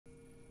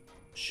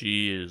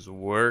She is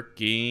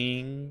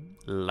working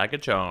like a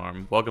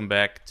charm. Welcome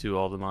back to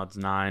All the Mods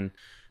 9.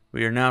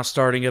 We are now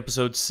starting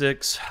episode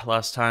 6.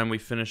 Last time we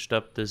finished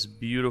up this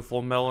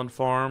beautiful melon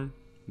farm.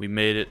 We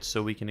made it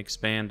so we can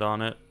expand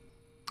on it.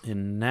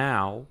 And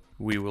now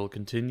we will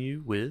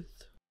continue with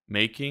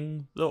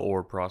making the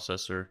ore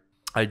processor.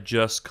 I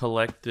just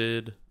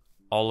collected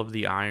all of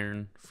the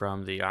iron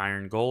from the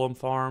iron golem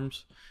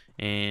farms,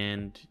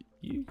 and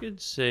you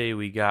could say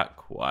we got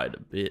quite a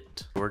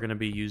bit. We're going to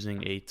be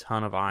using a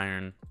ton of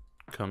iron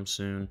come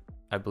soon.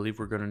 I believe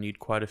we're going to need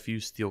quite a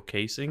few steel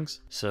casings.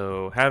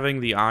 So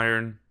having the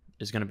iron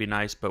is going to be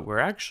nice, but we're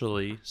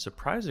actually,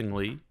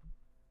 surprisingly,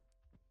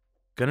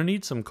 going to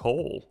need some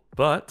coal.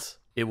 But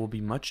it will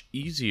be much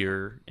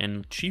easier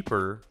and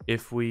cheaper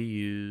if we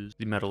use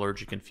the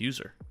metallurgic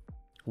infuser.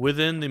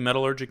 Within the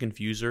metallurgic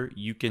infuser,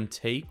 you can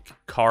take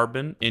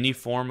carbon, any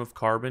form of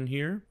carbon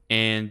here,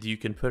 and you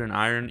can put an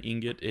iron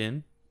ingot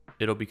in.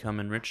 It'll become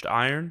enriched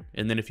iron,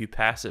 and then if you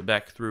pass it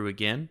back through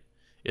again,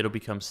 it'll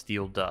become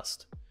steel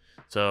dust.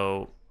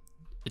 So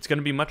it's going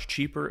to be much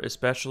cheaper,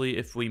 especially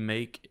if we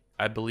make,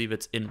 I believe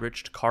it's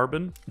enriched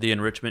carbon, the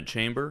enrichment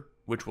chamber,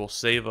 which will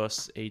save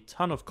us a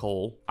ton of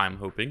coal, I'm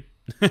hoping.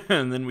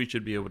 And then we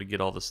should be able to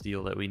get all the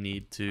steel that we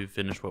need to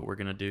finish what we're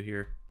going to do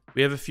here.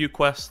 We have a few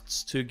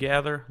quests to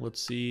gather.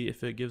 Let's see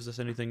if it gives us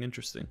anything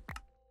interesting.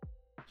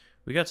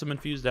 We got some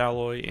infused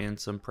alloy and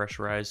some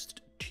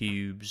pressurized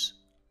tubes.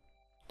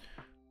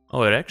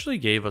 Oh, it actually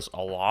gave us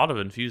a lot of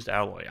infused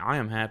alloy. I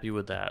am happy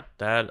with that.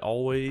 That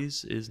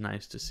always is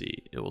nice to see.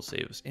 It will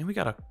save us. And we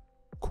got a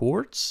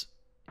quartz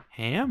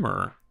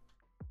hammer.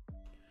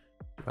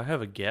 Do I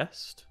have a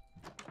guest?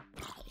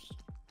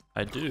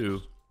 I do.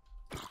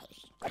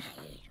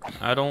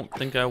 I don't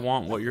think I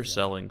want what you're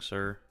selling,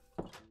 sir.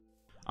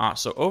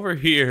 So over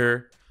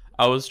here,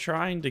 I was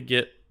trying to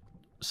get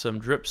some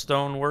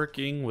dripstone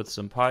working with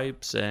some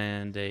pipes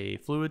and a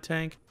fluid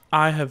tank.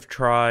 I have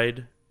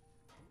tried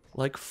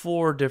like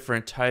 4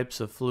 different types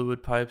of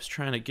fluid pipes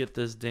trying to get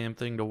this damn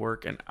thing to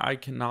work, and I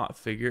cannot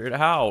figure it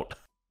out.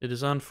 It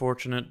is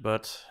unfortunate,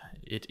 but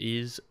it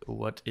is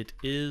what it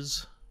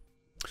is.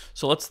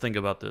 So let's think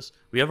about this.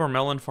 We have our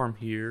melon farm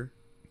here.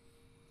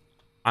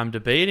 I'm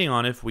debating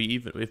on if we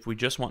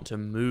just want to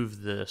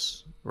move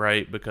this,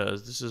 right?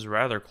 Because this is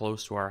rather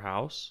close to our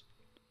house.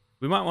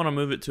 We might want to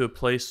move it to a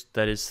place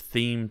that is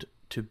themed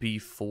to be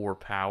for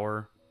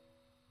power,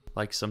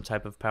 like some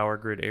type of power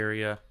grid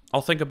area.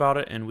 I'll think about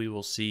it and we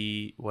will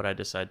see what I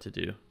decide to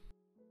do.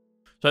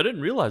 So I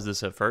didn't realize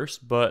this at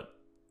first, but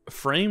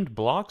framed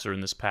blocks are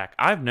in this pack.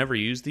 I've never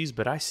used these,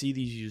 but I see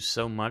these used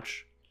so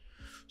much.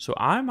 So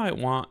I might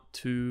want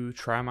to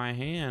try my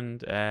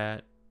hand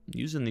at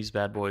using these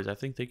bad boys. I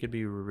think they could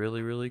be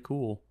really, really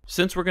cool.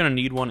 Since we're going to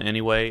need one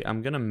anyway,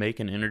 I'm going to make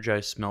an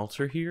energized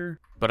smelter here,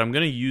 but I'm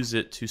going to use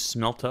it to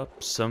smelt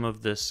up some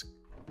of this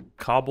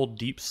cobbled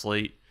deep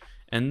slate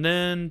and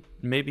then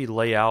maybe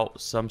lay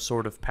out some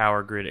sort of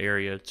power grid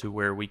area to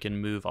where we can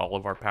move all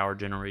of our power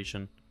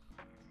generation.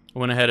 I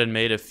went ahead and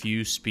made a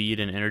few speed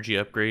and energy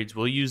upgrades.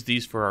 We'll use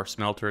these for our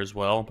smelter as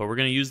well, but we're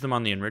going to use them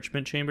on the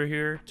enrichment chamber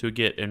here to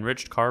get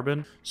enriched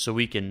carbon so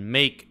we can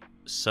make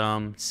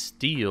some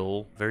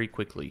steel very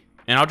quickly.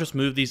 And I'll just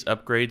move these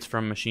upgrades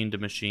from machine to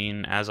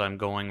machine as I'm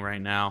going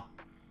right now,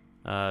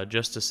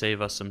 just to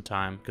save us some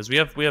time, because we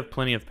have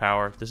plenty of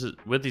power. This is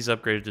with these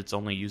upgrades, it's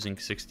only using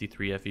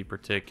 63 FE per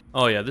tick.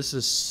 Oh yeah, this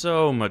is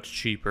so much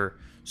cheaper.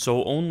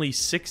 So only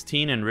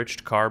 16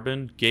 enriched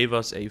carbon gave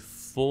us a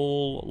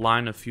full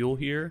line of fuel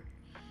here,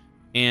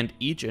 and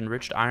each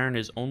enriched iron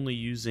is only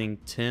using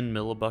 10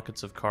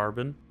 millibuckets of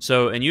carbon.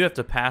 So, and you have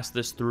to pass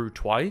this through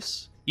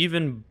twice.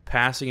 Even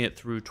passing it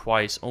through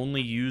twice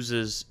only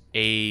uses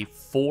a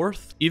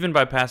fourth. Even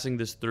by passing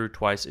this through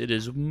twice, it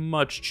is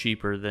much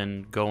cheaper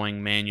than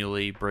going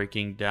manually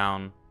breaking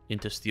down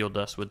into steel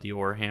dust with the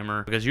ore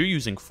hammer, because you're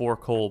using 4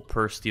 coal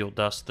per steel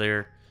dust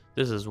there.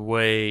 This is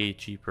way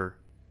cheaper.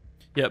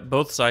 Yep,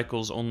 both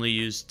cycles only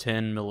use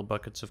 10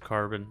 millibuckets of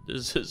carbon.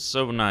 This is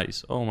so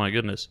nice. Oh my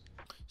goodness.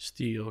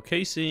 Steel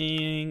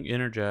casing,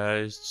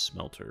 energized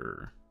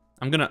smelter.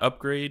 I'm going to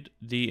upgrade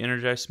the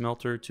energized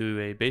smelter to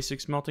a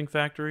basic smelting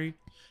factory,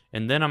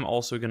 and then I'm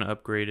also going to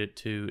upgrade it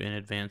to an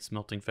advanced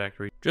smelting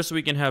factory, just so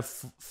we can have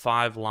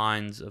 5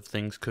 lines of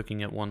things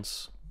cooking at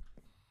once.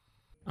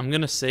 I'm going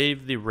to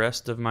save the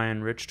rest of my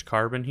enriched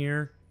carbon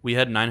here. We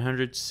had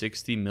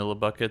 960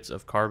 millibuckets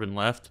of carbon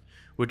left,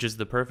 which is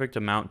the perfect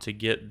amount to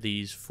get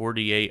these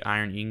 48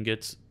 iron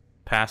ingots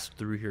passed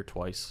through here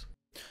twice.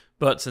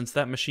 But since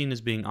that machine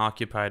is being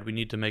occupied, we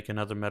need to make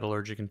another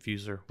metallurgic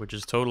infuser, which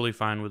is totally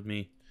fine with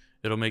me.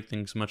 It'll make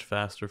things much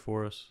faster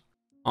for us.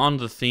 On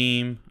the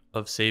theme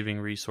of saving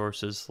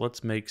resources,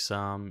 let's make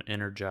some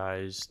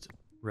energized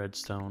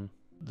redstone.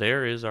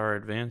 There is our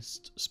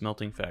advanced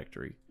smelting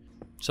factory.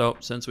 So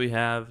since we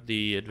have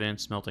the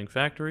advanced smelting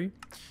factory,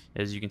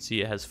 as you can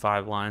see, it has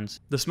 5 lines.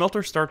 The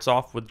smelter starts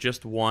off with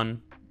just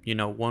one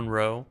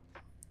row,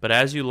 but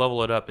as you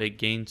level it up, it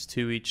gains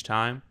 2 each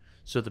time.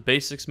 So the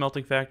basic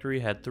smelting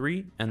factory had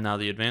 3, and now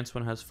the advanced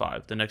one has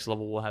 5. The next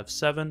level will have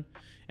 7,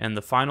 and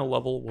the final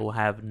level will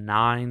have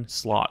 9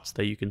 slots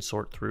that you can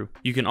sort through.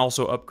 You can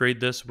also upgrade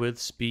this with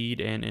speed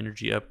and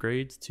energy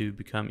upgrades to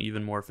become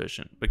even more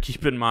efficient. But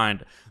keep in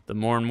mind, the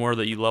more and more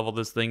that you level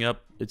this thing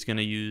up, it's going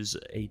to use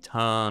a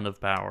ton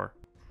of power.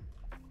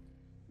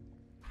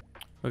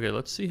 Okay,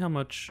 let's see how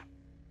much...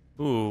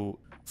 Ooh,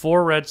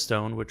 4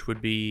 redstone, which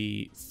would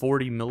be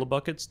 40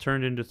 millibuckets,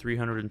 turned into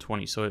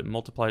 320, so it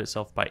multiplied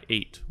itself by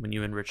 8 when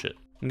you enrich it.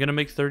 I'm going to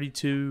make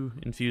 32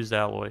 infused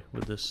alloy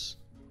with this.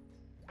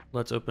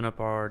 Let's open up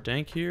our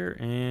dank here,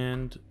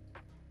 and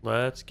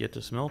let's get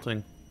to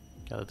smelting.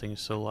 God, that thing is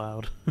so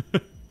loud.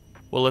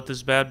 We'll let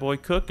this bad boy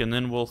cook, and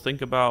then we'll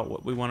think about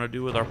what we want to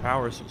do with our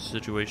power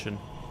situation.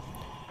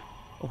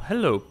 Oh,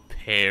 hello,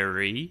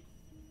 Perry.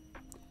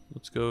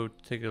 Let's go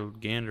take a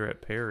gander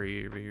at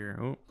Perry over here.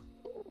 Oh.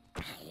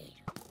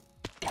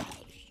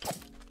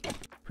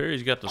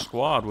 Perry's got the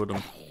squad with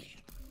him.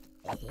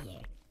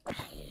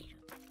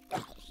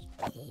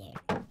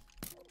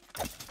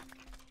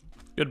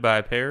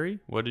 Goodbye, Perry.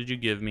 What did you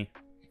give me?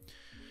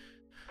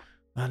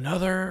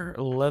 Another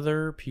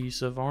leather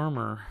piece of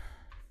armor.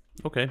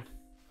 Okay.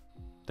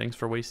 Thanks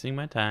for wasting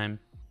my time.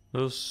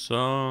 The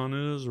sun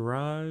is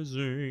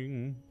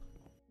rising.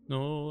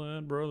 Oh,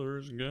 that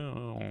brother's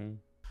gone.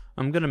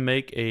 I'm going to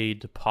make a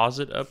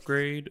deposit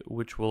upgrade,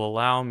 which will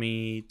allow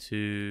me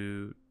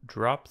to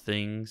drop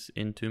things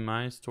into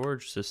my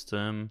storage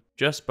system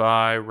just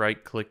by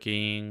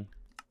right-clicking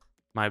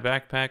my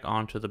backpack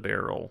onto the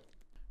barrel.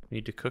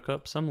 Need to cook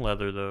up some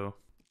leather, though.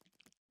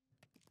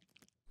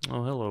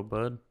 Oh, hello,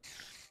 bud.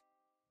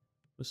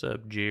 What's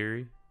up,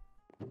 Jerry?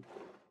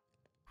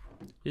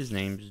 His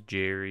name's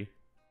Jerry.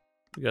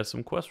 We got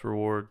some quest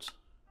rewards.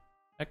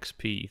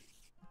 XP.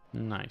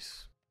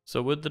 Nice.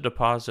 So with the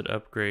deposit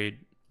upgrade,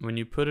 when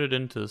you put it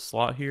into the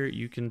slot here,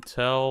 you can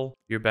tell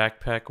your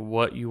backpack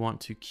what you want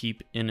to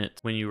keep in it.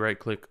 When you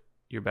right-click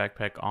your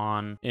backpack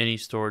on any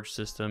storage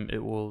system,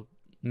 it will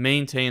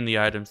maintain the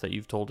items that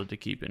you've told it to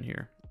keep in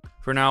here.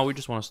 For now, we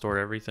just want to store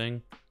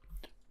everything.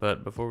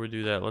 But before we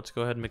do that, let's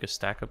go ahead and make a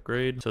stack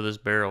upgrade so this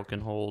barrel can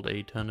hold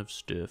a ton of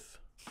stuff.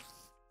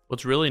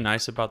 What's really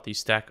nice about these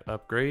stack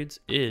upgrades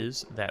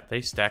is that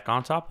they stack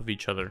on top of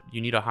each other.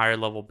 You need a higher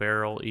level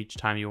barrel each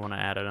time you want to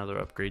add another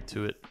upgrade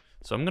to it.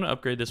 So I'm going to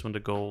upgrade this one to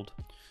gold.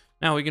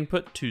 Now we can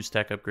put 2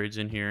 stack upgrades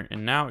in here,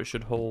 and now it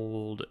should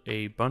hold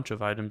a bunch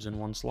of items in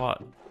one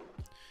slot.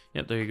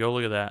 Yep, there you go,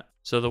 look at that.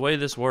 So the way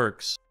this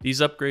works, these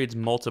upgrades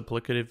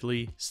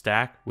multiplicatively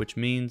stack, which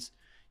means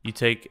you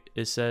take,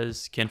 it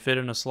says can fit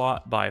in a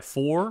slot by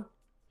 4,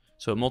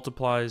 so it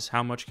multiplies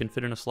how much can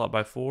fit in a slot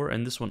by 4,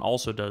 and this one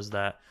also does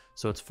that,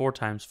 so it's 4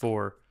 times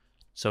 4.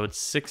 So it's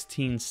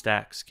 16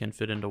 stacks can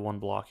fit into one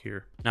block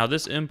here. Now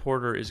this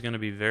importer is going to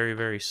be very,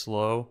 very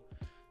slow,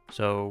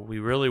 so we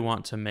really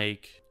want to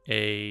make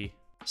a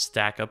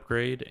stack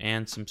upgrade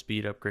and some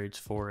speed upgrades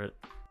for it.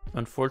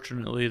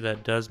 Unfortunately,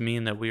 that does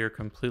mean that we are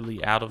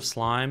completely out of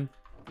slime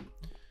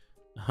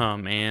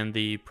and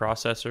the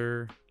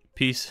processor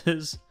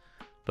pieces,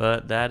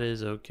 but that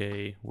is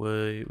okay.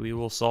 We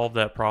will solve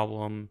that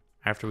problem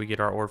after we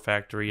get our ore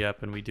factory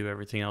up and we do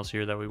everything else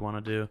here that we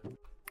want to do.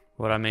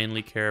 What I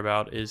mainly care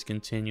about is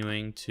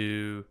continuing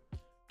to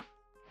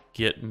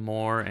get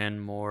more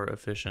and more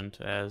efficient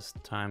as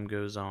time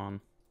goes on.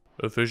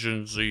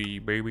 Efficiency,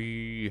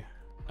 baby.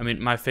 I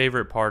mean, my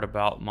favorite part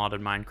about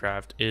modded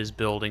Minecraft is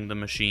building the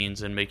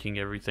machines and making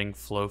everything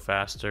flow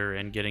faster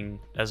and getting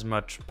as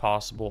much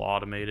possible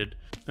automated.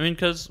 I mean,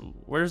 because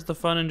where's the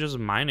fun in just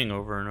mining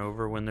over and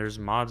over when there's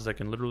mods that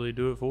can literally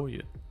do it for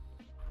you?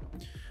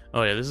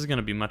 Oh yeah, this is going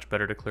to be much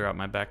better to clear out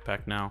my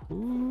backpack now.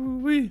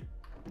 Ooh-wee.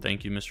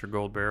 Thank you, Mr.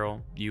 Gold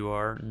Barrel. You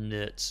are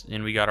nuts.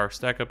 And we got our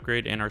stack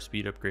upgrade and our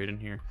speed upgrade in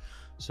here.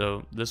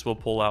 So this will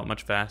pull out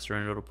much faster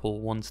and it'll pull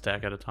 1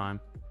 stack at a time.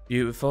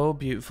 Beautiful,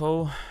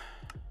 beautiful.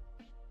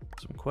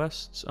 Some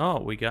quests.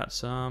 Oh, we got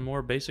some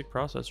more basic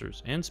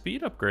processors and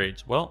speed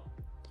upgrades. Well,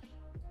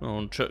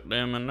 we'll chuck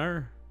them in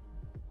there.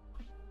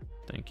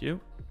 Thank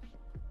you.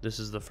 This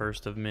is the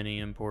first of many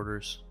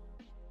importers.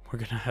 We're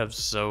gonna have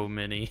so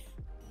many.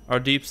 Our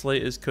deep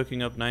slate is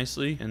cooking up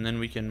nicely, and then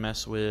we can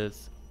mess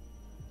with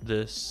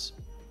this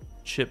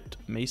chipped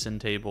mason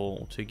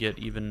table to get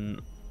even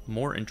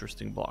more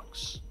interesting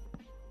blocks.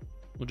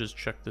 We'll just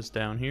chuck this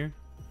down here.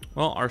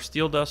 Well, our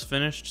steel dust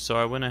finished, so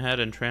I went ahead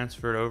and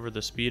transferred over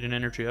the speed and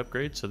energy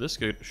upgrade, so this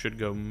should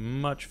go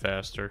much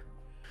faster.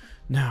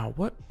 Now,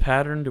 what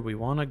pattern do we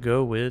want to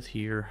go with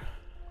here?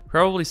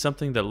 Probably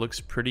something that looks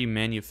pretty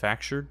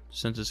manufactured,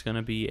 since it's going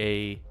to be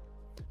a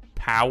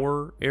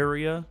power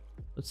area.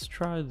 Let's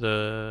try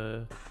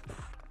the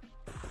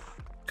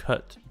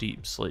cut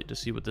deep slate to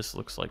see what this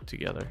looks like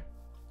together.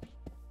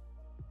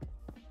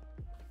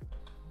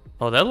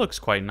 Oh, that looks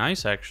quite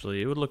nice,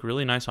 actually. It would look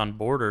really nice on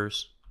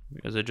borders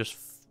because it just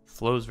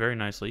flows very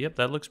nicely. Yep,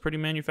 that looks pretty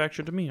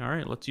manufactured to me. All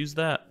right, let's use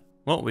that.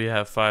 Well, we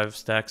have 5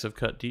 stacks of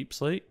cut deep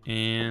slate,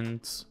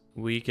 and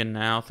we can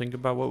now think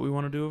about what we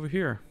want to do over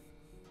here.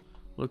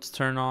 Let's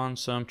turn on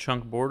some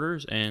chunk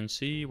borders and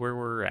see where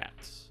we're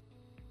at.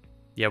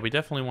 Yeah, we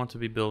definitely want to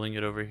be building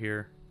it over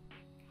here.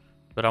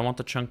 But I want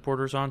the chunk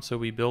borders on, so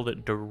we build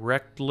it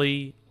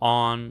directly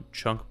on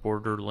chunk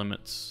border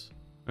limits.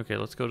 Okay,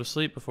 let's go to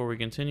sleep before we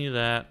continue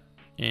that,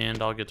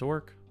 and I'll get to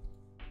work.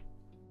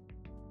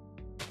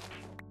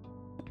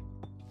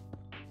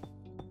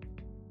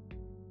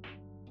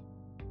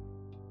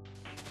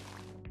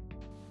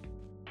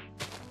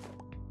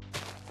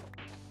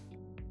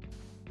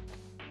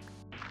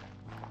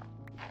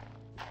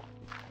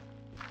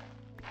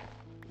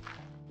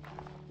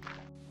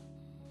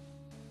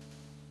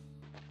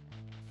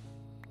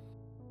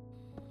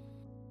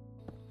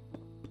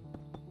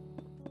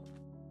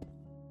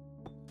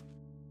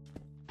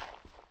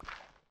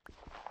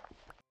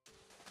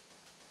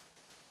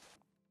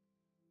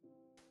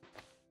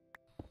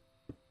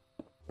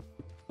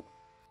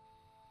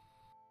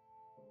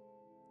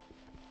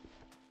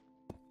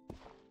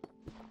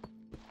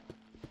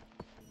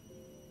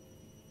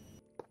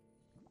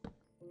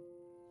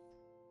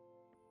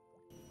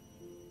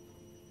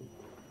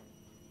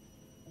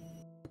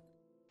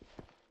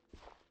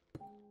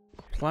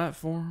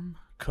 Platform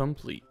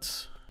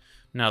complete.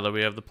 Now that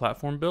we have the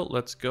platform built,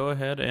 let's go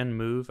ahead and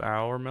move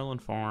our melon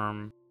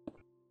farm.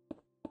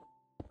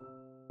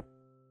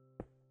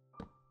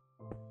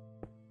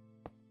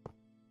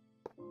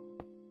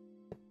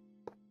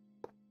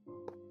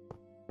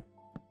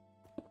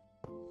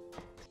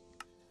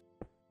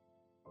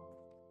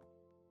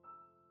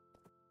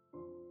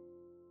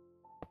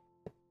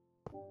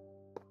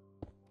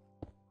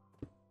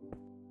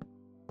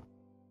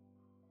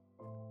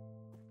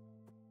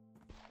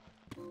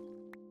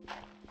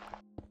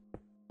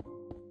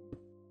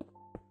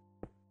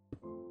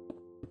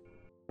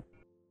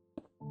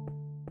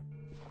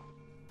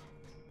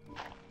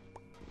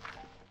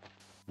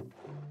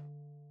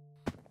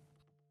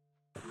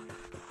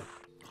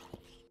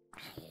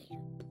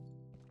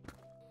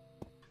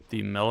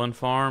 The melon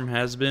farm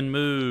has been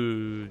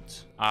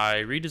moved.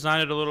 I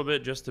redesigned it a little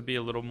bit just to be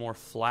a little more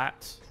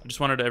flat. I just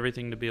wanted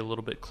everything to be a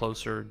little bit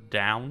closer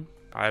down.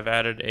 I've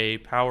added a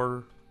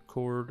power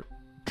cord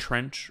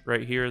trench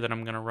right here that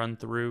I'm gonna run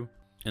through,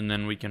 and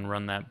then we can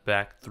run that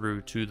back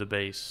through to the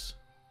base.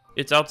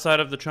 It's outside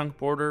of the chunk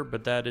border,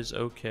 but that is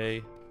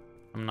okay.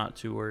 I'm not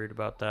too worried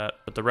about that,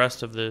 but the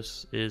rest of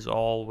this is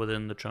all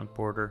within the chunk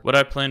border. What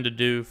I plan to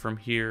do from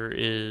here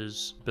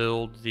is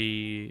build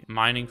the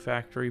mining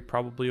factory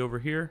probably over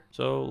here.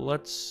 So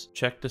let's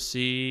check to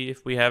see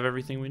if we have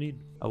everything we need.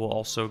 I will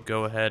also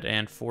go ahead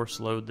and force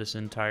load this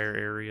entire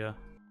area.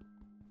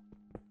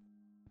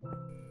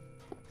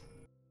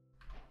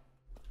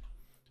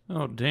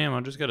 Oh damn,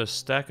 I just got a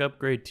stack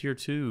upgrade tier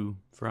 2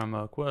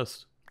 from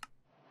Quest.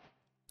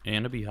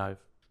 And a beehive.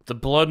 The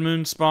blood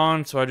moon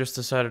spawned, so I just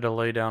decided to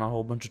lay down a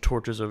whole bunch of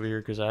torches over here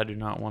because I do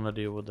not want to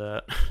deal with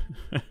that.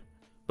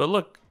 But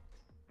look,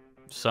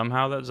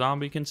 somehow that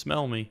zombie can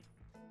smell me.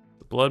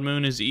 The blood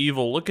moon is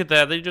evil. Look at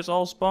that, they just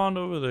all spawned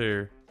over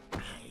there.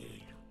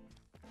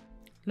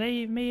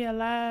 Leave me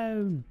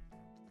alone.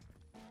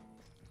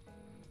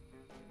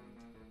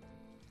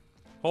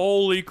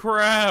 Holy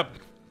crap!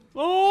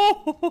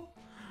 Oh,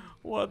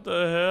 what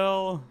the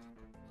hell?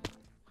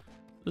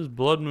 This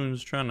blood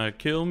moon's trying to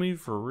kill me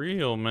for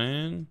real,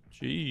 man.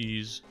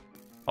 Jeez.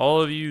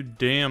 All of you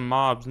damn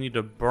mobs need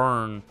to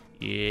burn.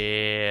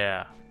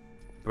 Yeah.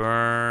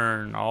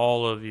 Burn,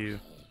 all of you.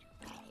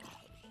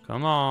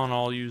 Come on,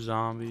 all you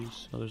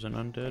zombies. Oh, there's an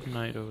undead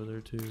knight over there,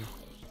 too.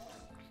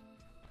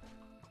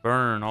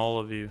 Burn, all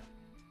of you.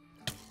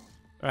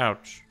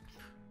 Ouch.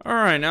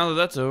 Alright, now that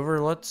that's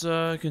over, let's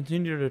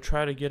continue to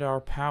try to get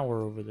our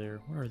power over there.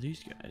 Where are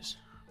these guys?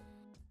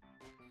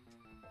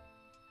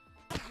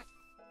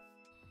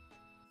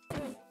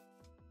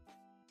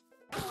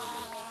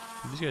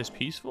 Are these guys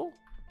peaceful?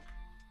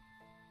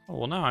 Oh,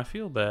 well now I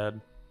feel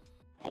bad.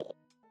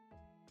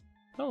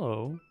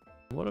 Hello.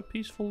 What a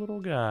peaceful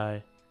little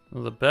guy.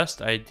 Well, the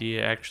best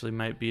idea actually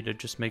might be to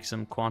just make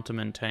some quantum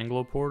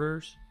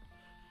entangloporters.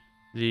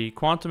 The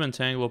quantum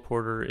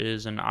entangloporter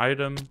is an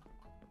item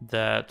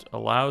that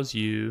allows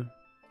you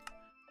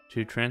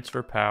to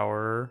transfer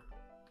power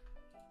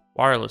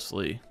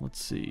wirelessly.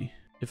 Let's see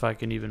if I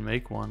can even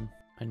make one.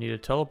 I need a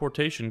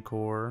teleportation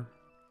core,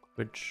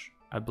 which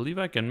I believe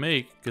I can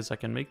make because I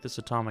can make this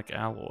atomic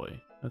alloy.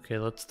 Okay,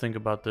 let's think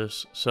about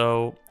this.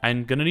 So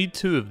I'm gonna need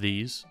 2 of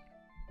these,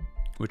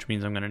 which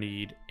means I'm gonna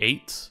need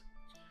 8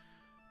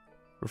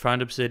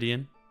 refined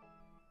obsidian,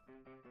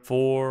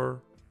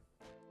 4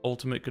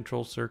 ultimate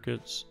control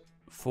circuits,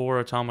 4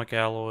 atomic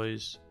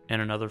alloys,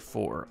 and another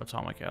 4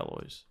 atomic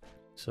alloys.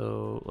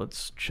 So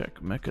let's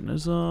check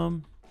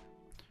mechanism.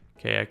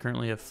 Okay, I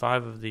currently have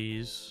 5 of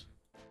these.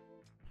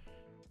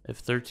 I have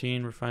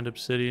 13 refined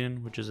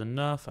obsidian, which is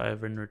enough. I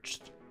have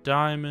enriched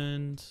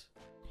diamond.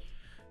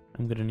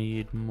 I'm gonna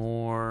need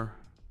more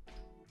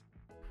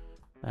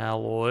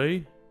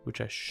alloy, which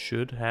I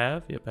should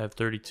have. Yep, I have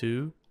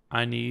 32.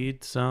 I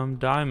need some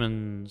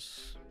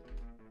diamonds.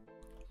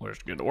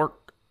 Let's get to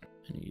work.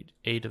 I need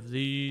 8 of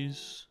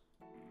these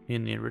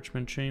in the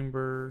enrichment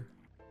chamber.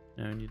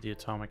 Now I need the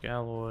atomic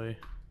alloy.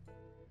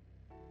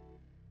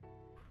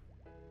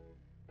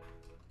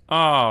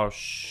 Oh,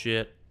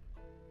 shit.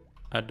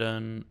 I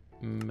done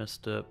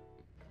messed up.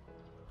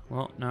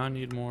 Well, now I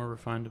need more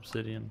refined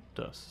obsidian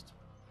dust.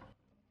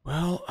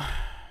 Well,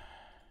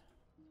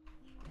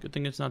 good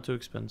thing it's not too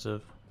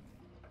expensive.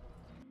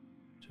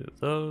 2 of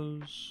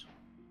those.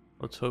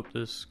 Let's hope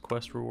this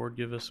quest reward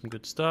gives us some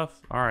good stuff.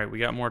 Alright, we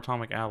got more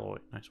atomic alloy.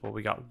 Nice. Well,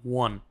 we got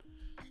 1.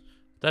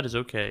 That is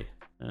okay.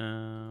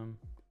 One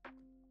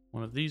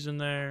of these in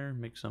there.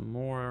 Make some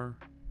more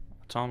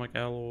atomic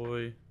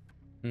alloy.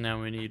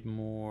 Now we need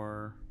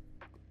more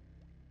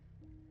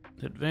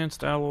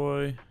advanced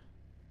alloy.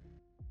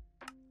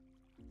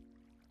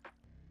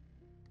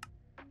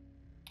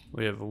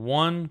 We have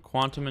 1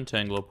 quantum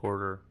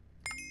entangloporter.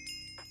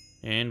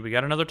 And we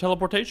got another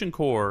teleportation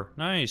core.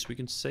 Nice, we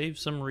can save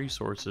some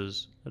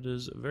resources. That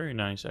is very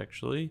nice,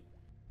 actually.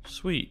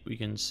 Sweet, we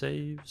can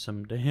save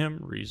some damn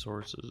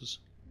resources.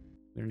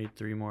 We're gonna need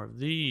 3 more of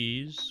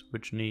these,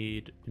 which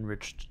need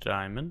enriched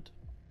diamond.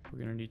 We're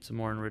gonna need some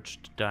more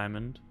enriched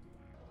diamond.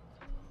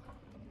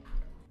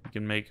 We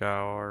can make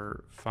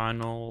our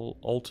final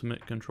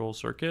ultimate control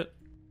circuit.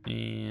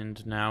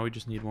 And now we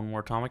just need 1 more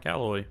atomic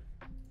alloy.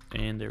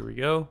 And there we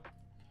go.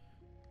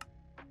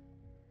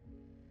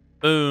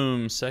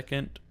 Boom,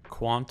 2nd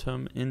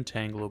quantum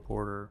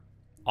entangloporter.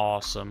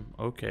 Awesome.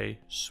 Okay,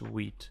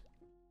 sweet.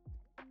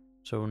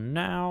 So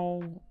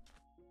now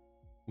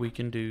we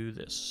can do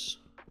this.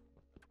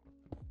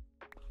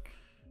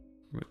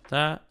 With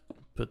that,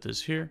 put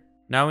this here.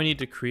 Now we need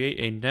to create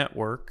a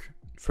network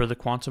for the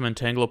quantum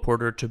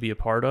entangloporter to be a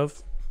part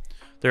of.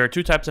 There are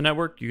 2 types of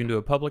network. You can do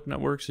a public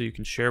network so you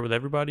can share with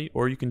everybody,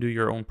 or you can do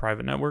your own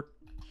private network.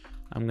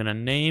 I'm gonna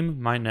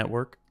name my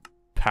network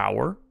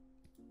Power.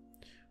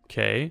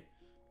 Okay,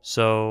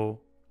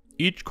 so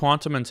each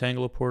quantum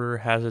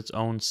entangloporter has its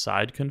own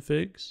side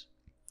configs,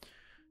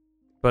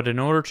 but in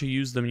order to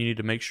use them, you need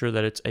to make sure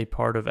that it's a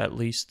part of at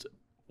least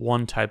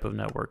 1 type of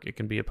network. It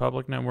can be a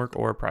public network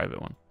or a private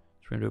one.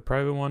 So we're gonna do a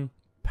private one,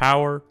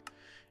 Power,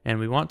 and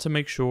we want to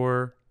make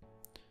sure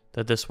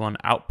that this one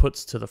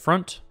outputs to the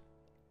front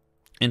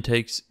and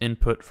takes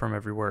input from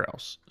everywhere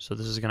else. So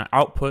this is gonna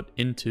output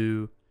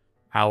into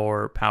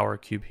our power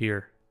cube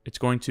here. It's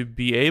going to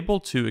be able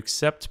to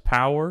accept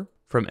power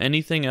from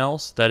anything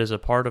else that is a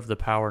part of the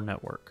power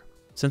network.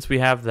 Since we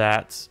have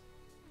that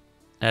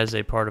as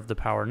a part of the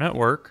power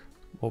network,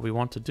 what we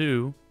want to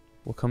do,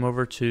 we'll come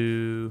over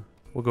to,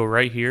 we'll go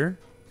right here,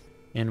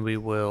 and we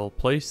will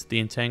place the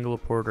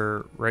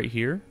entangloporter right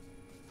here.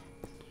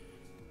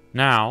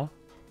 Now,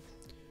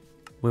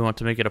 we want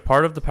to make it a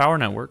part of the power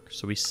network,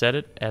 so we set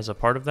it as a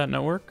part of that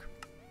network.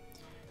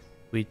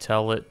 We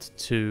tell it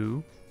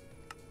to,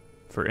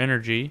 for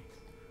energy,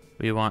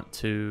 we want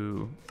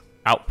to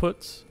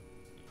output,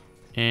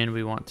 and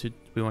we want to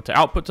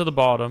output to the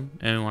bottom,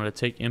 and we want to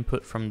take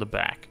input from the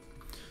back.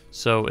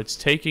 So it's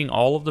taking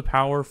all of the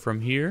power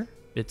from here,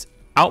 it's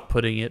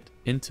outputting it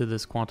into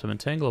this quantum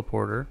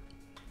entangloporter,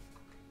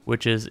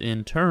 which is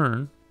in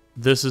turn,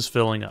 this is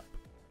filling up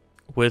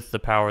with the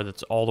power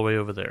that's all the way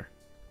over there.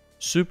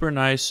 Super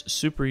nice,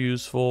 super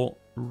useful,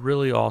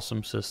 really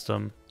awesome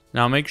system.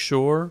 Now make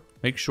sure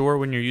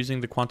when you're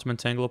using the quantum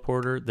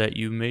entangloporter that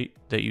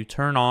you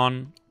turn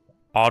on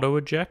auto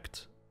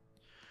eject,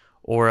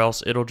 or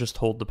else it'll just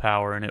hold the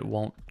power and it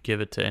won't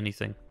give it to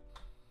anything.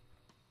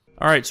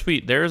 Alright,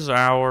 sweet. There's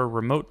our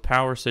remote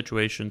power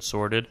situation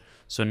sorted.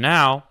 So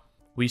now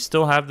we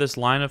still have this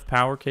line of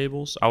power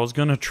cables. I was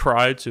gonna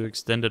try to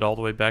extend it all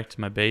the way back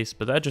to my base,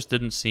 but that just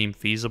didn't seem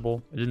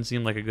feasible. It didn't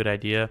seem like a good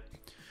idea.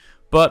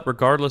 But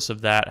regardless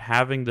of that,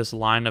 having this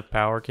line of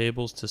power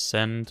cables to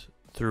send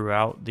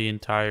throughout the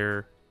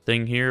entire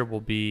thing here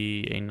will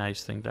be a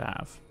nice thing to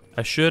have.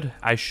 I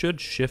should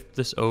shift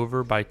this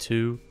over by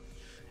 2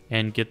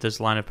 and get this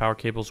line of power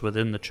cables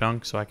within the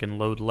chunk so I can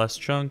load less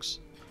chunks,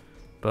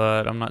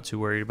 but I'm not too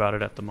worried about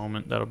it at the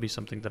moment. That'll be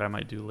something that I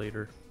might do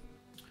later.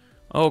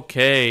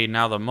 Okay,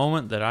 now the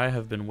moment that I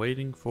have been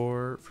waiting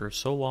for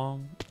so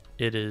long.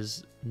 It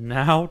is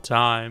now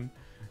time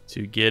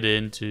to get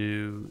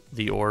into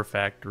the ore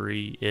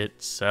factory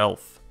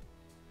itself.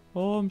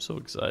 Oh, I'm so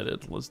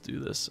excited. Let's do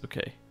this.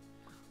 Okay,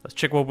 let's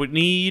check what we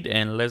need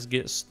and let's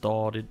get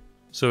started.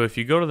 So if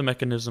you go to the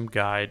mechanism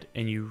guide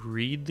and you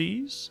read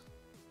these,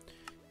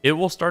 it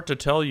will start to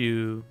tell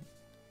you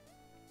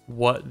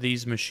what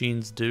these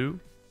machines do,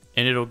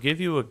 and it'll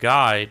give you a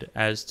guide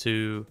as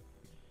to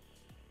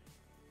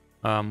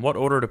what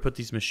order to put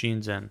these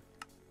machines in.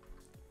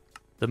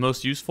 The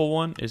most useful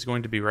one is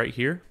going to be right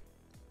here.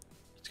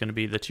 It's going to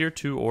be the tier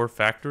 2 ore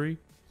factory,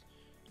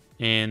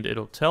 and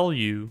it'll tell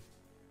you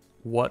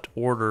what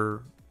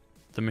order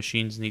the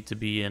machines need to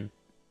be in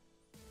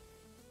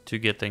to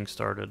get things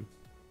started.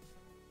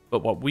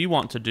 But what we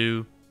want to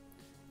do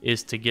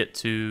is to get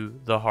to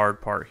the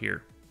hard part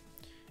here.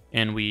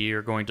 And we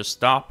are going to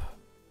stop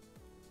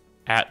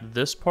at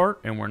this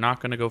part, and we're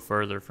not going to go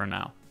further for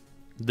now.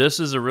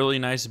 This is a really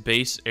nice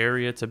base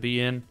area to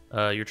be in.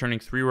 You're turning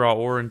 3 raw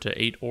ore into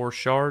 8 ore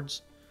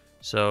shards.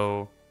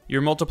 So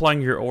you're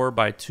multiplying your ore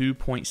by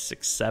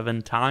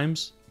 2.67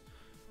 times,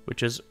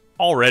 which is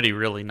already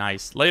really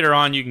nice. Later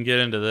on, you can get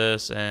into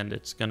this, and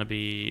it's going to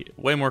be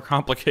way more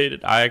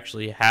complicated. I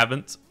actually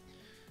haven't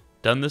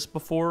done this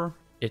before.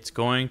 It's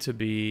going to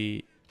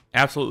be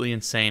absolutely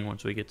insane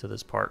once we get to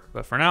this part.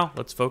 But for now,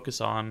 let's focus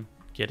on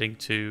getting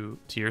to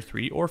Tier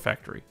 3 Ore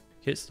Factory.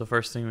 Okay, so the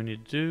first thing we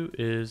need to do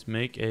is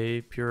make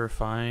a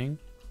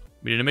purification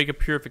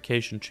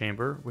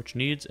chamber, which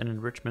needs an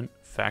enrichment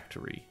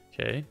factory.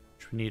 Okay,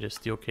 which we need a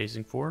steel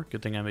casing for.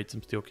 Good thing I made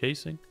some steel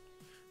casing.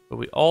 But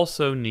we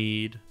also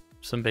need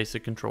some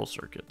basic control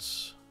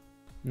circuits.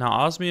 Now,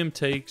 osmium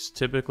takes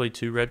typically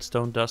 2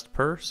 redstone dust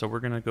per, so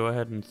we're going to go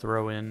ahead and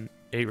throw in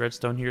 8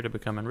 redstone here to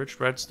become enriched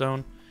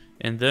redstone,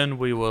 and then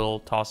we will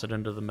toss it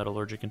into the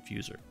metallurgic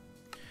infuser.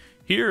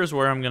 Here is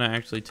where I'm going to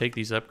actually take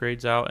these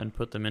upgrades out and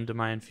put them into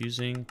my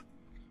metallurgic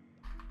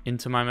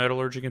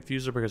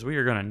infuser, because we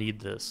are going to need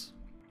this.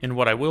 And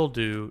what I will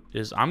do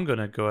is I'm going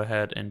to go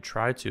ahead and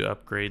try to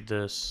upgrade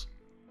this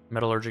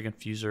metallurgic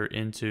infuser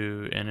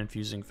into an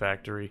infusing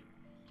factory,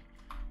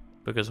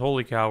 because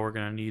holy cow, we're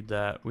going to need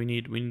that. We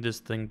need this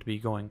thing to be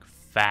going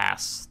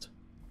fast.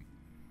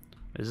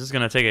 This is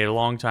going to take a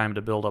long time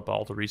to build up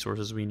all the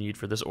resources we need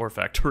for this ore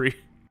factory.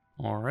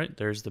 All right,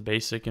 there's the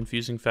basic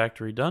infusing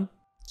factory done.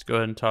 Let's go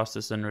ahead and toss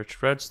this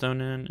enriched redstone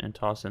in and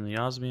toss in the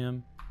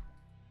osmium.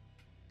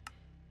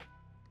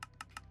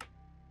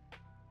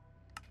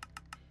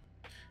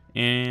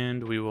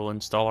 And we will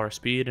install our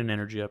speed and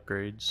energy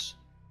upgrades.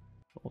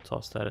 We'll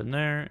toss that in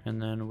there,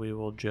 and then we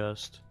will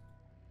just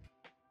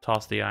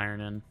toss the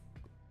iron in.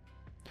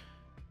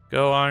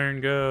 Go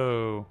iron,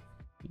 go!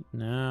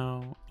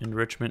 Now,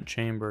 enrichment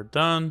chamber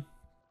done.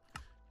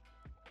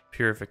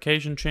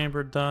 Purification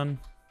chamber done.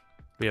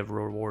 We have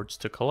rewards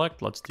to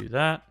collect. Let's do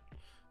that.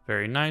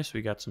 Very nice.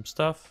 We got some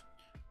stuff.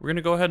 We're going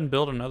to go ahead and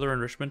build another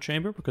enrichment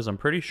chamber, because I'm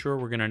pretty sure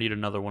we're going to need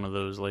another one of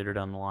those later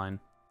down the line.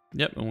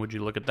 Yep, and would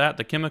you look at that?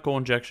 The chemical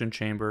injection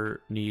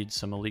chamber needs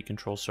some elite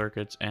control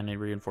circuits and a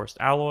reinforced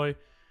alloy,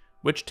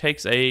 which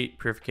takes a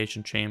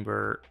purification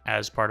chamber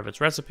as part of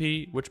its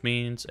recipe, which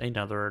means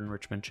another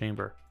enrichment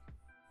chamber.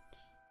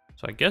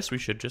 So I guess we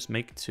should just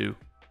make 2,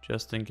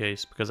 just in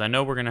case, because I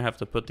know we're going to have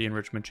to put the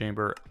enrichment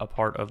chamber a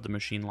part of the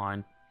machine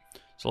line.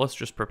 So let's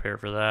just prepare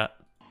for that.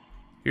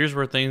 Here's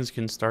where things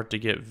can start to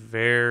get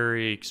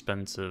very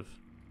expensive.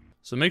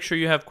 So make sure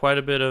you have quite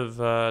a bit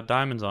of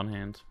diamonds on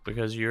hand,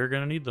 because you're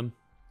going to need them.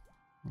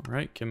 All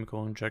right,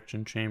 chemical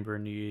injection chamber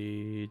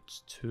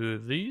needs 2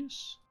 of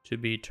these to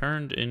be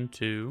turned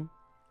into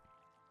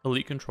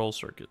elite control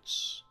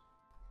circuits.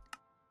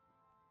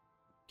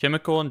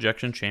 Chemical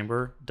injection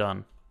chamber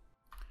done.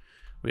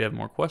 We have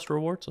more quest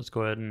rewards. Let's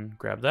go ahead and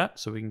grab that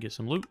so we can get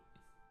some loot.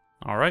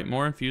 All right,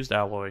 more infused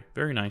alloy.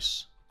 Very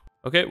nice.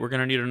 Okay, we're going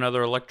to need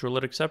another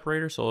electrolytic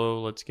separator, so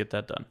let's get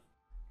that done.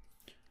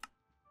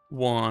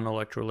 1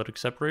 electrolytic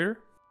separator.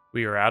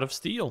 We are out of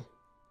steel.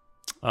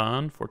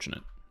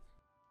 Unfortunate.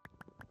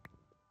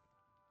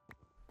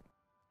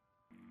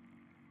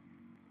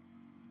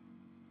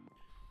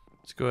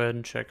 Let's go ahead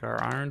and check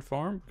our iron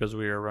farm, because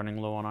we are running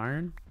low on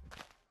iron.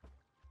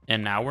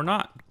 And now we're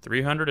not.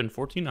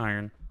 314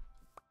 iron.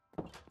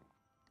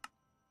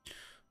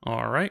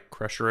 Alright,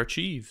 crusher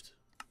achieved.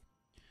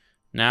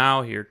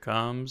 Now here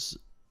comes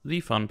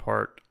the fun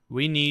part.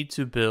 We need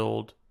to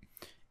build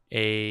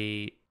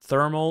a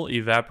thermal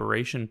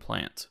evaporation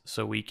plant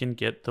so we can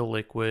get the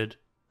liquid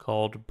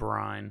called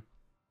brine.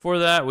 For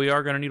that, we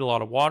are going to need a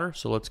lot of water,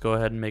 so let's go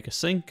ahead and make a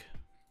sink,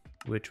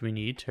 which we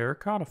need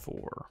terracotta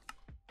for.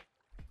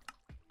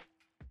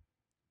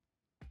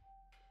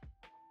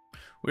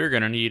 We're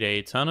going to need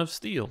a ton of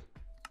steel.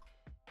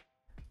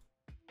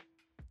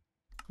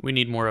 We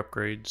need more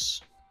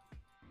upgrades.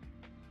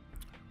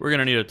 We're going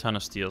to need a ton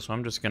of steel, so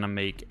I'm just going to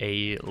make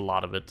a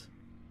lot of it.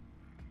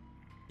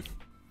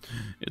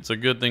 It's a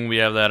good thing we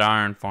have that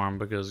iron farm,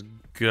 because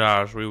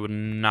gosh, we would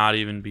not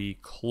even be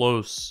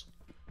close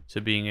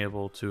to being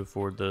able to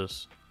afford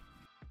this.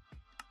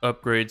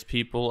 Upgrades,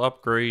 people,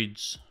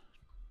 upgrades.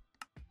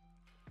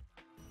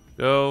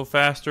 Go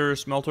faster,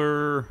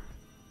 smelter.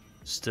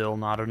 Still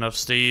not enough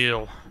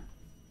steel.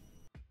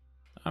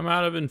 I'm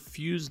out of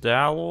infused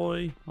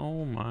alloy.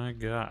 Oh my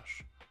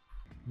gosh.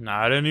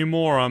 Not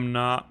anymore, I'm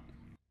not.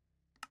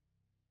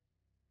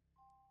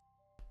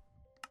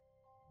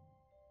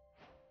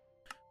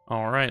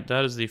 Alright,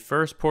 that is the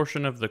first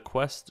portion of the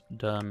quest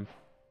done.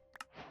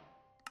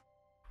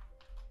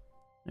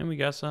 And we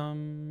got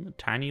some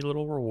tiny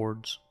little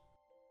rewards.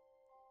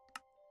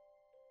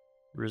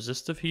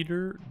 Resistive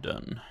heater,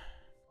 done.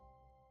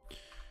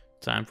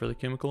 Time for the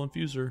chemical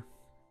infuser.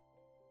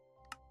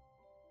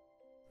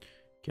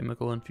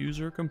 Chemical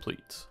infuser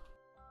complete.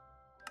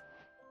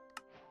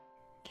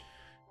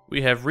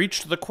 We have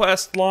reached the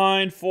quest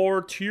line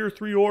for Tier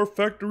 3 Ore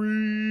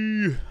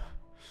Factory.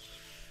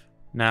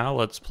 Now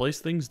let's place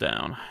things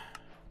down.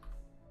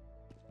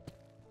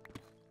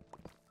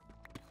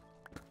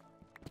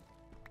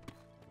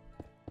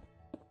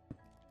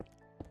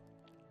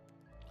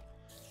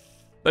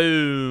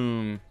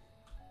 Boom.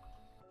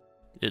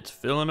 It's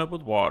filling up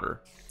with water.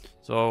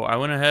 So I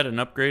went ahead and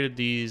upgraded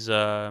these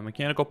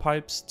mechanical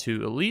pipes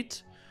to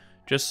elite,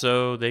 just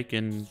so they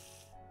can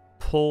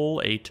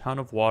pull a ton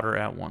of water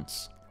at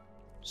once.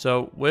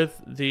 So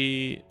with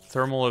the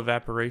thermal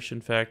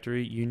evaporation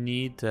factory, you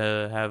need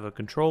to have a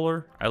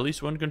controller, at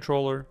least one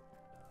controller,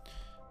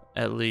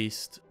 at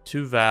least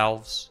 2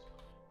 valves,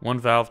 1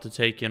 valve to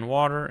take in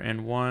water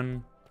and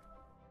 1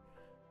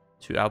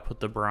 to output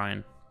the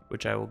brine,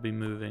 which I will be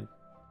moving.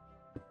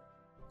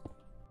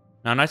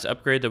 Now, a nice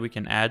upgrade that we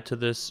can add to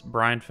this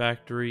brine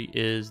factory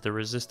is the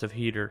resistive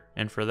heater,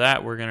 and for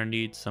that we're going to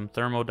need some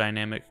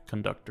thermodynamic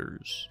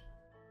conductors.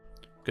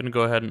 I'm going to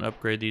go ahead and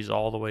upgrade these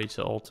all the way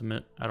to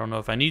ultimate. I don't know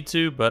if I need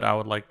to, but I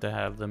would like to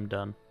have them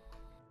done.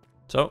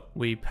 So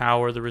we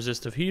power the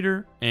resistive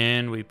heater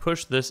and we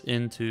push this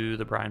into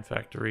the brine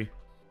factory.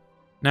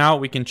 Now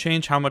we can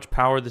change how much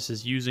power this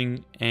is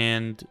using,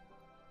 and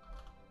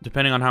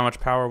depending on how much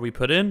power we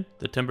put in,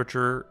 the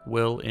temperature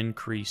will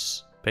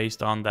increase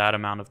based on that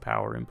amount of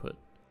power input.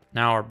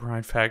 Now our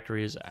brine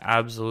factory is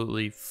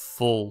absolutely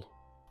full.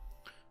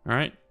 All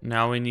right,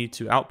 now we need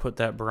to output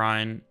that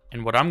brine.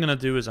 And what I'm gonna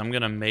do is I'm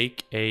gonna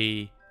make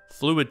a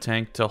fluid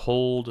tank to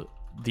hold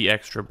the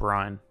extra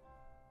brine.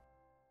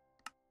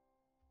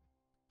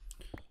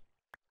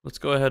 Let's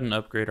go ahead and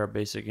upgrade our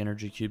basic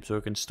energy cube so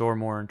it can store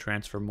more and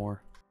transfer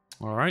more.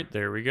 All right,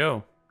 there we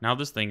go. Now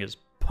this thing is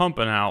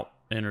pumping out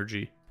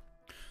energy.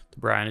 The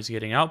brine is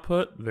getting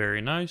output,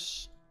 very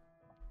nice.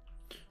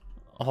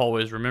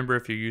 Always remember,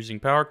 if you're using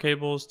power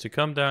cables, to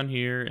come down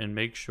here and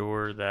make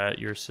sure that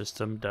your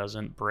system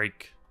doesn't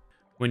break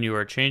when you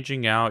are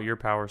changing out your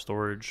power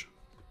storage.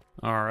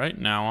 All right,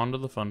 now on to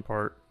the fun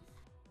part.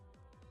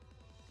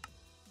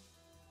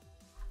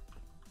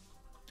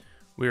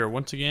 We are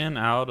once again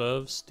out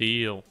of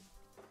steel.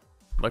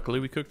 Luckily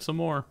we cooked some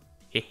more.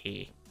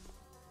 Hehe.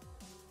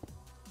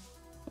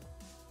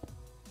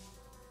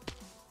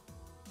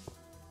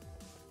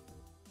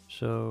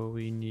 So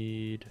we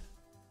need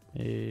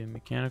a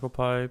mechanical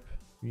pipe.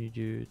 We need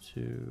you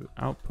to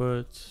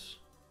output.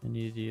 I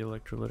need the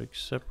electrolytic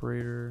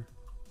separator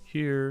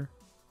here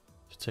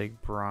to take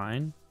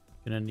brine.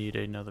 Gonna need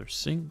another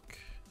sink.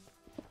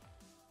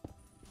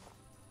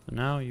 So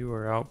now you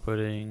are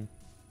outputting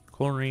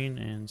chlorine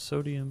and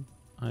sodium,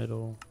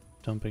 idle,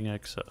 dumping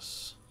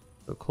excess.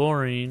 So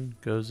chlorine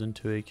goes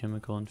into a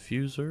chemical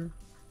infuser.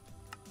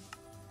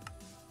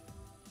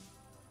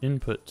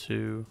 Input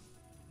 2,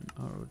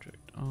 auto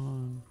eject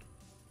on.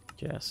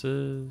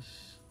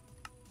 Gases.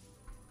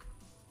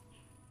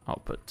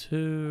 Output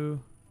 2.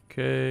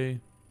 Okay.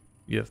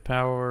 You have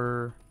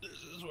power. This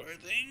is where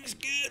things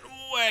get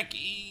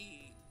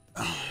wacky.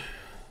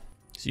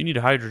 So you need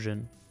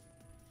hydrogen,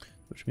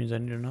 which means I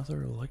need another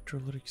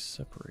electrolytic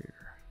separator.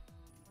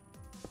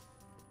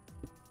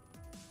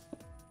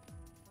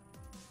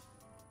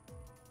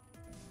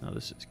 Now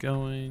this is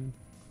going.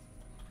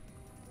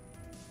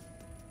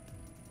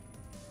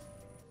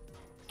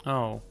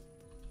 Oh.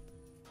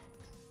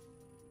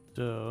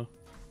 Duh.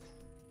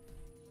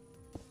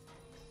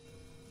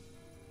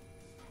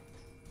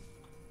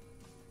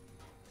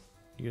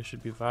 You guys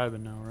should be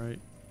vibing now, right?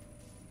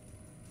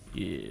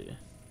 Yeah.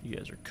 You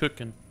guys are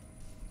cooking.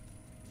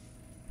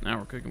 Now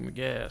we're cooking with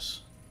gas.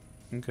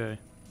 Okay.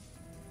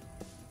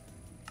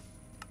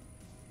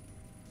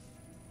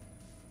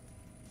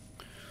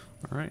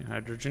 Alright,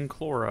 hydrogen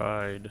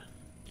chloride.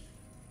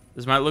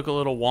 This might look a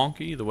little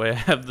wonky the way I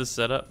have this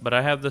set up, but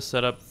I have this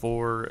set up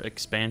for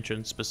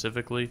expansion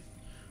specifically.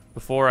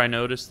 Before, I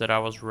noticed that I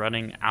was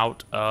running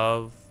out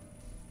of,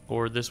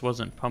 or this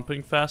wasn't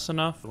pumping fast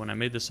enough when I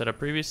made this setup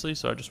previously,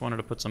 so I just wanted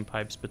to put some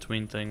pipes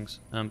between things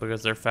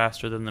because they're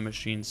faster than the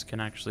machines can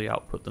actually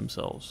output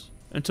themselves.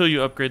 Until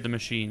you upgrade the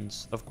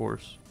machines, of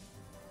course.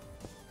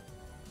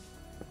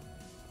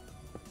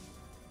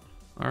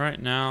 Alright,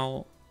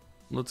 now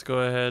let's go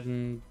ahead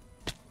and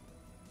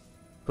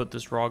put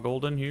this raw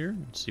gold in here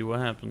and see what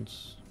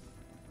happens.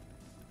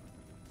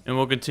 And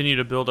we'll continue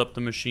to build up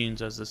the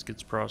machines as this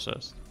gets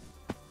processed.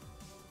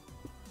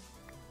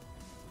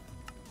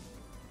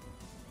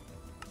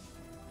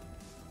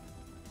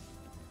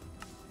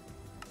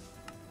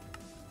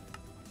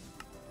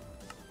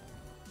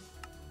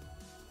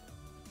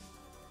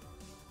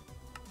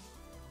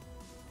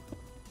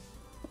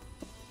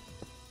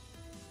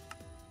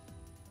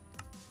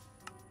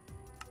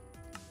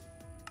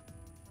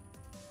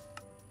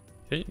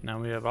 Okay, now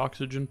we have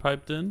oxygen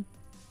piped in.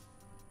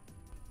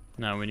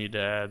 Now we need to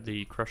add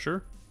the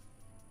crusher.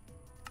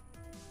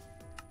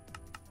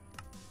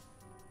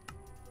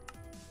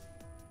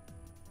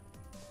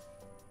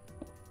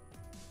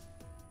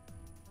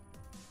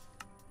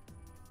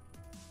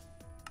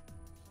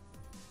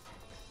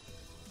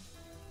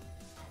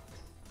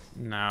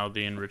 Now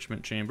the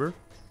enrichment chamber.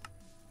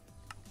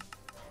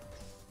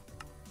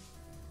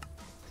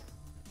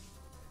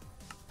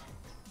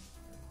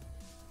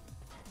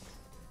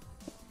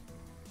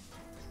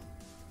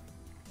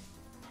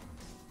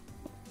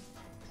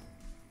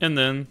 And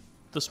then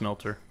the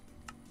smelter.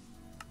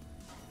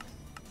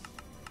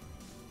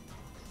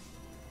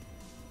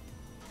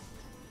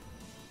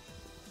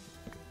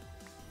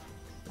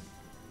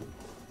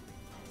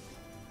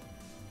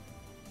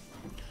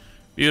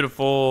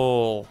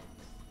 Beautiful.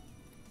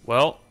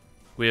 Well,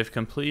 we have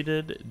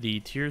completed the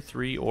Tier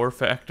 3 ore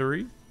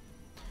factory.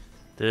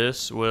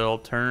 This will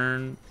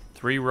turn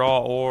 3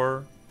 raw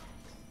ore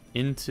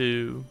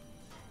into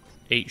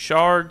 8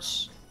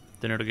 shards.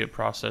 Then it'll get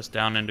processed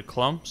down into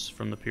clumps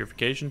from the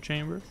purification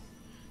chamber.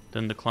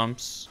 Then the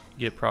clumps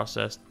get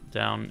processed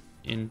down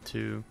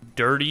into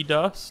dirty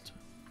dust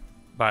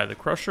by the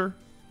crusher.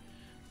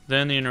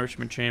 Then the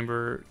enrichment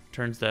chamber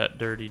turns that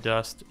dirty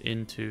dust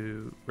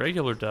into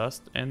regular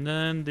dust, and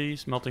then the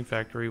smelting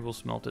factory will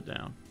smelt it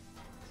down.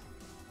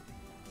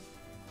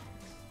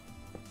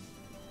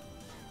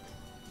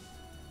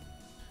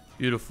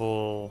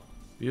 Beautiful,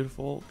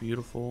 beautiful,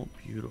 beautiful,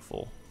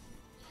 beautiful.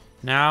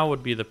 Now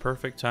would be the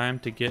perfect time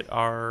to get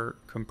our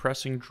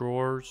compressing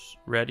drawers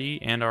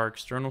ready and our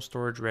external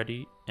storage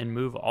ready and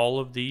move all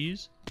of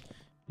these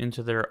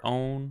into their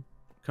own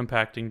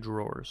compacting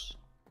drawers.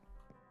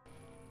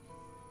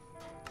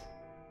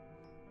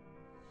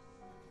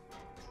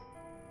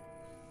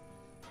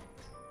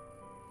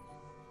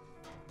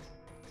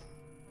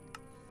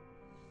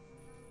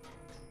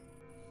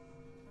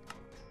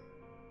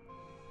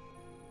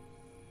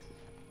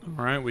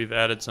 Alright, we've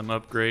added some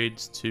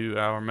upgrades to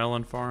our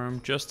melon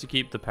farm just to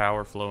keep the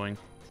power flowing.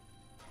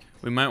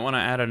 We might want to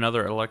add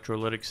another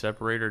electrolytic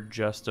separator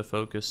just to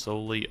focus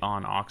solely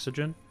on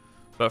oxygen,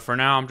 but for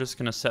now I'm just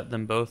going to set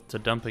them both to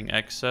dumping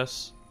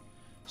excess.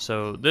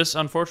 So this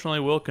unfortunately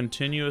will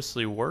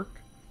continuously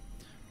work,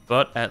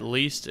 but at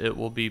least it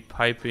will be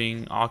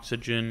piping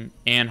oxygen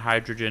and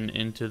hydrogen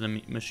into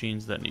the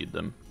machines that need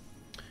them.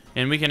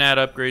 And we can add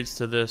upgrades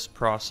to this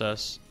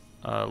process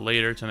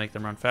later to make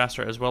them run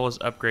faster, as well as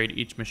upgrade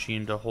each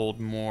machine to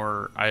hold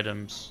more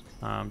items,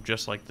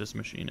 just like this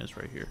machine is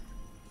right here.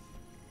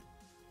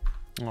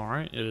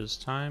 Alright, it is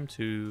time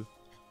to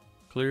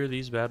clear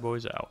these bad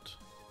boys out.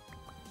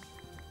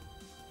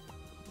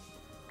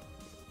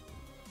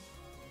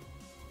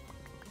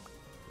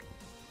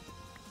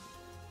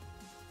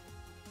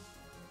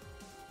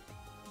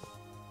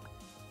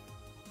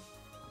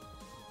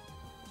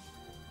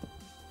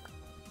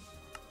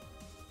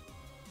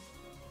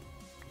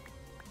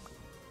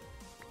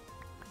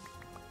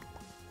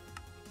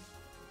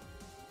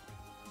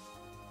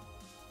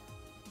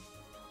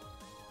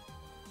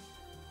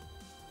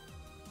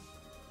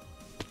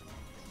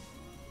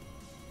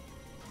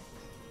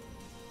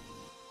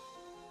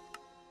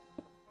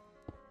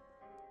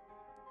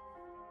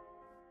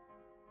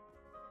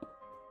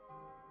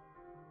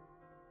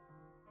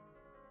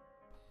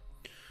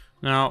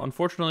 Now,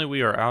 unfortunately,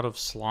 we are out of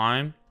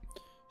slime.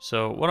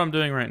 So what I'm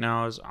doing right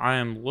now is I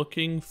am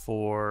looking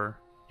for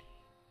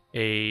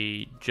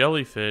a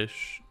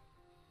jellyfish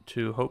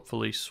to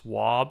hopefully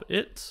swab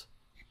it.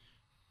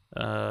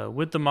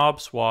 With the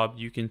mob swab,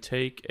 you can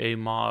take a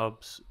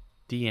mob's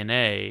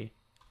DNA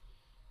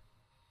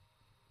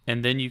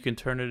and then you can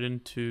turn it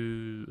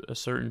into a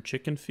certain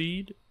chicken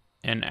feed.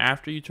 And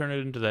after you turn it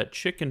into that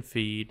chicken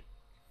feed,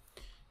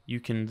 you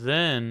can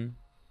then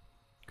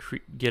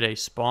get a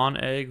spawn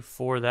egg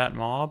for that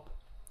mob,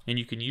 and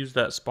you can use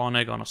that spawn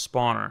egg on a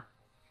spawner.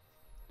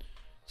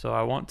 So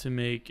I want to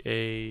make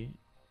a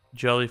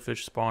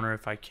jellyfish spawner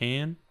if I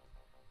can,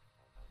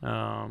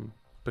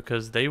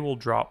 because they will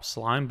drop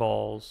slime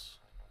balls,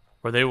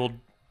 or they will,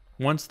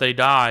 once they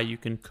die, you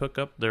can cook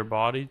up their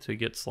body to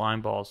get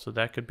slime balls. So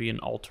that could be an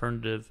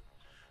alternative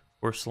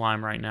for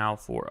slime right now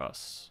for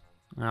us.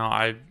 Now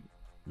I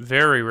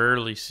very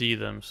rarely see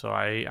them, so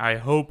I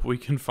hope we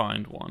can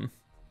find one.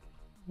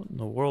 What in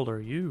the world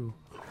are you?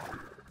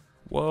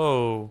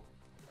 Whoa.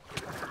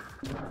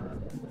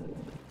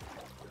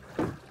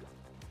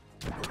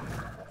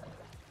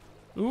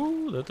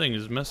 Ooh, that thing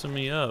is messing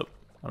me up.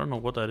 I don't know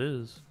what that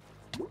is.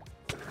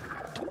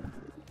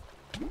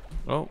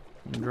 Oh,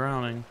 I'm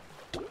drowning.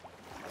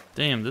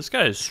 Damn, this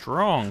guy is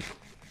strong.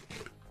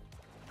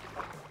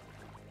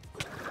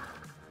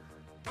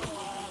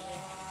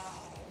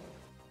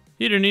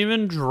 He didn't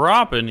even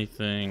drop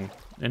anything,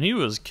 and he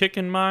was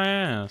kicking my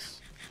ass.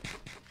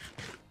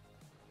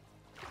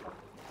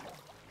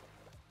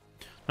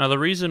 Now the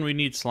reason we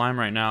need slime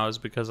right now is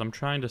because I'm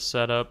trying to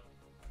set up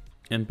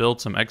and build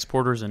some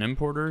exporters and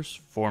importers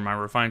for my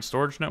refined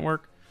storage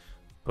network,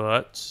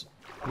 but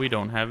we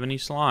don't have any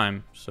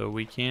slime, so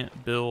we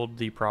can't build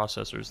the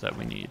processors that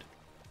we need.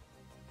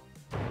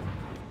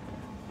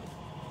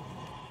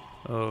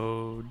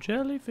 Oh,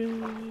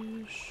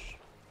 jellyfish.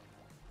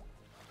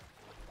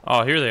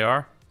 Oh, here they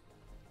are.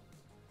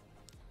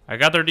 I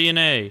got their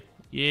DNA.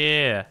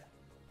 Yeah.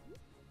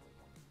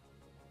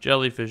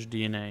 Jellyfish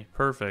DNA.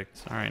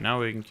 Perfect. Alright, now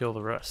we can kill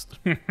the rest.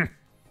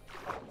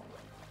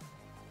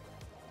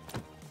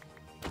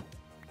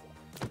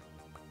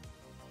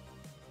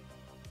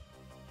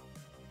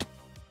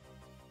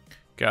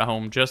 Got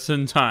home just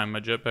in time. My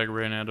jetpack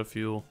ran out of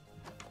fuel.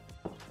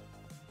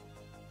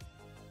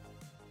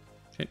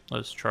 Okay,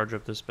 let's charge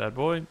up this bad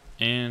boy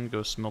and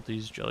go smelt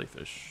these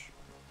jellyfish.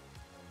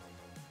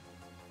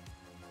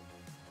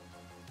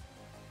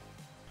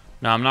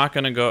 Now I'm not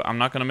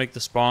gonna make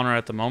the spawner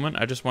at the moment.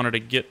 I just wanted to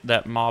get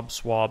that mob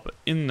swab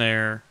in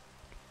there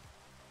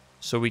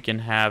so we can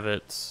have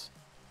it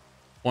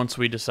once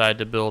we decide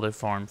to build a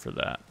farm for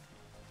that.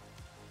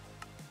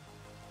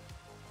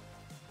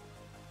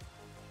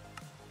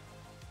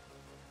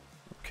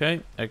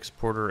 Okay,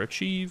 exporter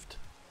achieved.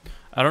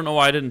 I don't know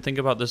why I didn't think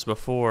about this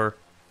before,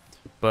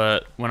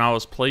 but when I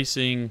was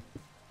placing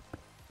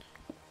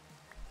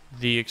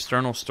the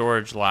external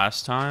storage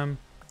last time,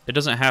 it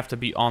doesn't have to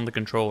be on the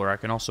controller. I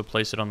can also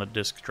place it on the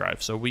disk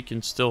drive, so we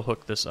can still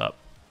hook this up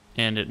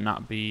and it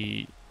not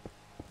be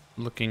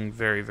looking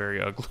very,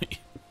 very ugly.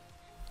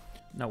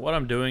 Now what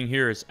I'm doing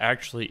here is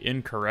actually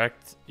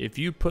incorrect. If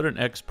you put an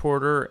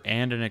exporter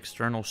and an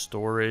external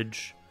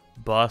storage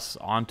bus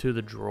onto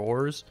the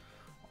drawers,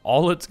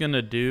 all it's going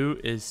to do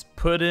is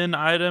put in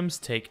items,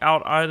 take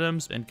out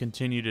items, and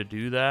continue to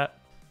do that.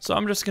 So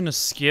I'm just going to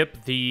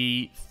skip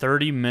the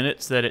 30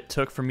 minutes that it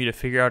took for me to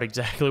figure out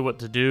exactly what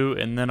to do,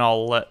 and then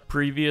I'll let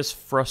previous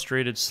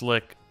frustrated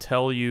Slick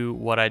tell you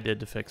what I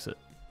did to fix it.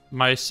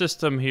 My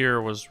system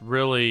here was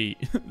really,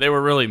 they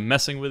were really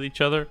messing with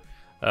each other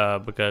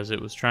because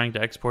it was trying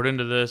to export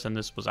into this, and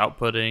this was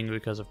outputting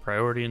because of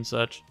priority and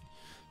such.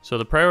 So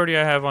the priority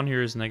I have on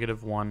here is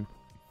 -1.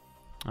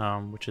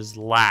 Which is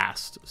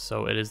last,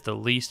 so it is the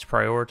least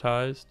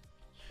prioritized.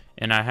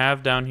 And I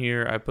have down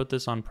here, I put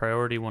this on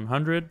priority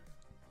 100,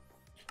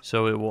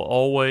 so it will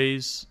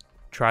always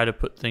try to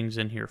put things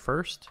in here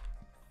first.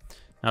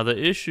 Now the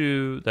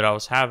issue that I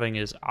was having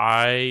is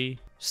I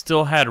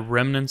still had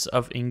remnants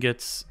of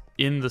ingots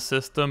in the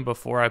system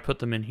before I put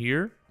them in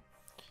here,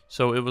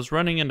 so it was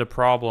running into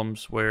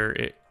problems where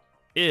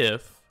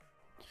if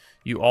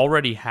you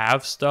already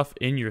have stuff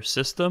in your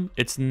system,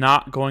 it's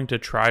not going to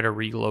try to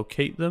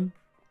relocate them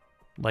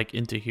like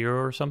into here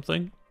or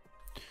something.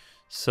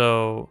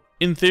 So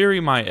in theory,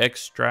 my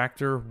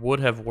extractor would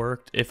have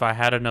worked if I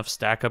had enough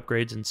stack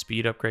upgrades and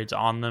speed upgrades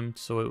on them,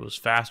 so it was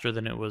faster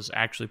than it was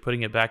actually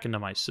putting it back into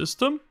my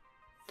system.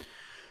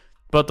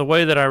 But the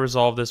way that I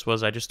resolved this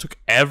was I just took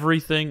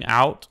everything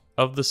out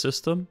of the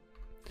system,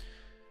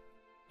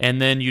 and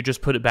then you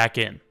just put it back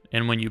in.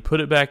 And when you put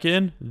it back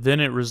in,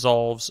 then it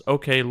resolves,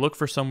 okay, look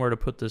for somewhere to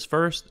put this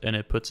first, and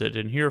it puts it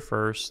in here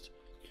first.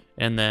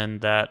 And then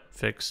that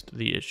fixed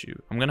the issue.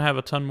 I'm gonna have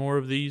a ton more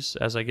of these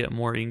as I get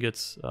more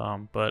ingots,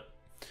 but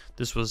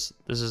this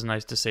is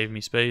nice to save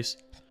me space.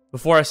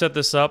 Before I set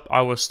this up,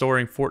 I was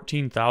storing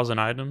 14,000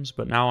 items,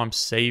 but now I'm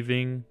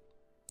saving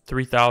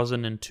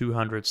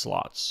 3,200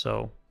 slots,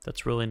 so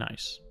that's really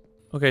nice.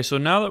 Okay, so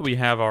now that we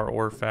have our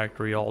ore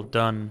factory all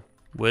done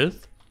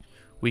with,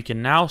 we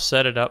can now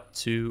set it up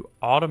to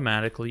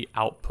automatically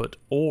output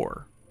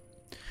ore.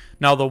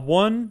 Now the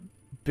one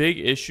big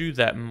issue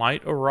that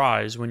might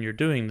arise when you're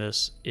doing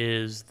this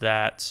is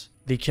that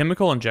the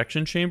chemical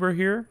injection chamber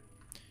here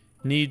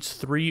needs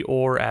 3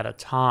 ore at a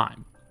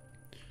time,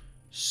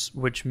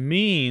 which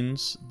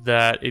means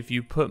that if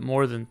you put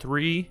more than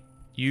 3,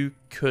 you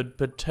could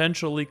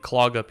potentially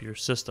clog up your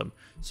system.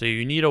 So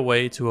you need a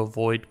way to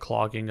avoid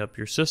clogging up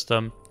your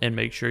system and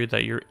make sure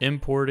that you're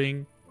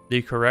importing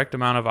the correct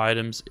amount of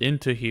items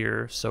into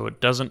here so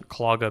it doesn't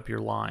clog up your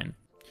line.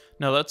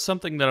 Now that's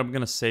something that I'm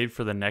going to save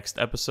for the next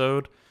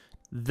episode.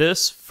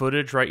 This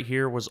footage right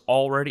here was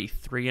already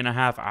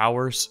 3.5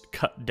 hours,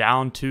 cut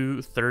down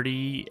to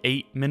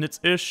 38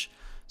 minutes-ish.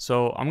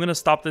 So I'm going to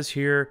stop this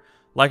here.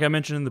 Like I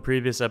mentioned in the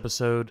previous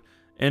episode,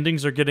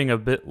 endings are getting a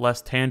bit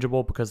less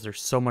tangible because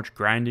there's so much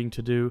grinding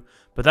to do.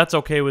 But that's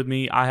okay with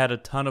me. I had a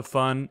ton of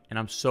fun, and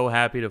I'm so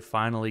happy to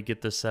finally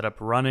get this setup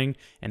running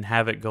and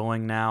have it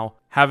going now.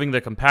 Having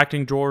the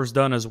compacting drawers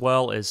done as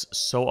well is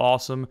so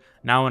awesome.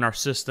 Now in our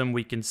system,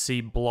 we can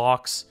see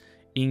blocks,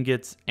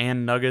 ingots,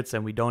 and nuggets,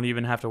 and we don't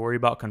even have to worry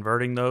about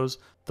converting those.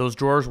 Those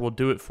drawers will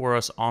do it for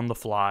us on the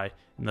fly,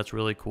 and that's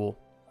really cool.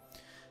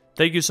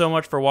 Thank you so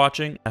much for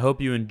watching. I hope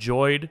you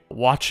enjoyed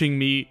watching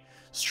me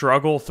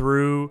struggle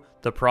through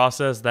the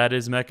process that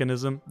is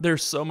Mekanism.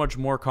 There's so much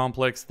more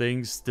complex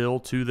things still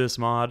to this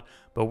mod,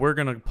 but we're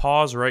going to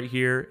pause right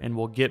here and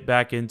we'll get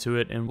back into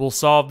it, and we'll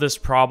solve this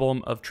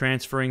problem of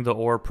transferring the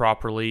ore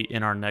properly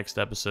in our next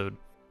episode.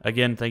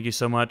 Again, thank you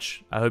so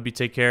much. I hope you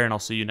take care, and I'll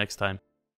see you next time.